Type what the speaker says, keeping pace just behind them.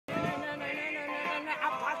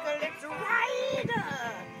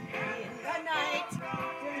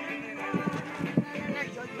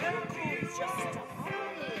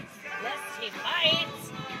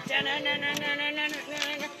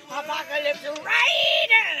Apocalypse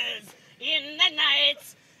riders in the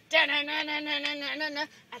nights.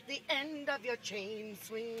 At the end of your chain,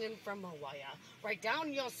 swinging from a wire. Write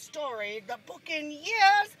down your story, the book in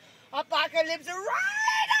years. Apocalypse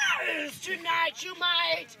riders, tonight you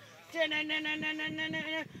might.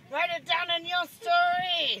 Write it down in your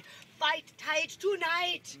story. Fight tight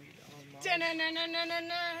tonight.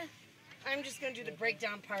 I'm just going to do the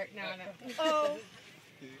breakdown part now. Oh,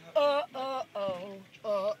 oh, oh, oh,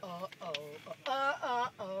 oh, oh, oh, oh,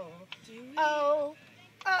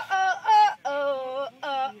 oh,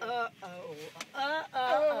 oh,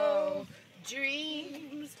 oh.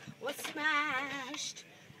 Dreams were smashed.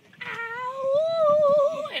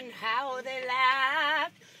 Ow! And how they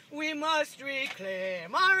laughed. We must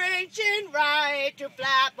reclaim our ancient right to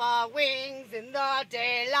flap our wings in the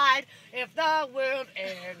daylight. If the world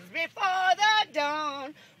ends before the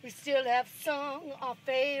dawn, we still have sung our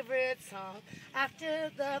favorite song.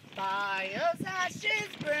 After the fire's ashes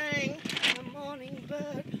bring, the morning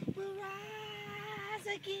bird will rise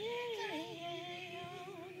again.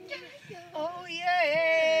 Oh yeah!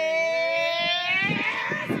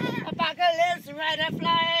 Apocalypse rider,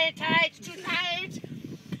 fly tight tonight.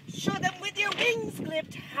 Show them with your wings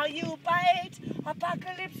clipped how you bite.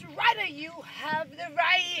 Apocalypse rider, you have the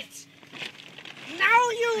right. Now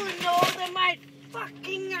you know them.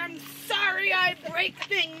 I'm sorry I break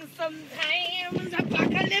things sometimes.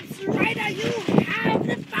 Apocalypse rider, you have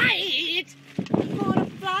the fight. I'm gonna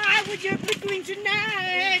fly with your flickering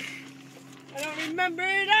tonight. I don't remember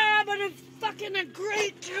it all, but it's fucking a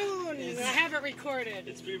great tune. I have it recorded.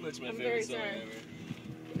 It's pretty much my favorite song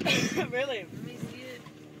ever. Really? Let me see it.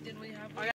 Did we have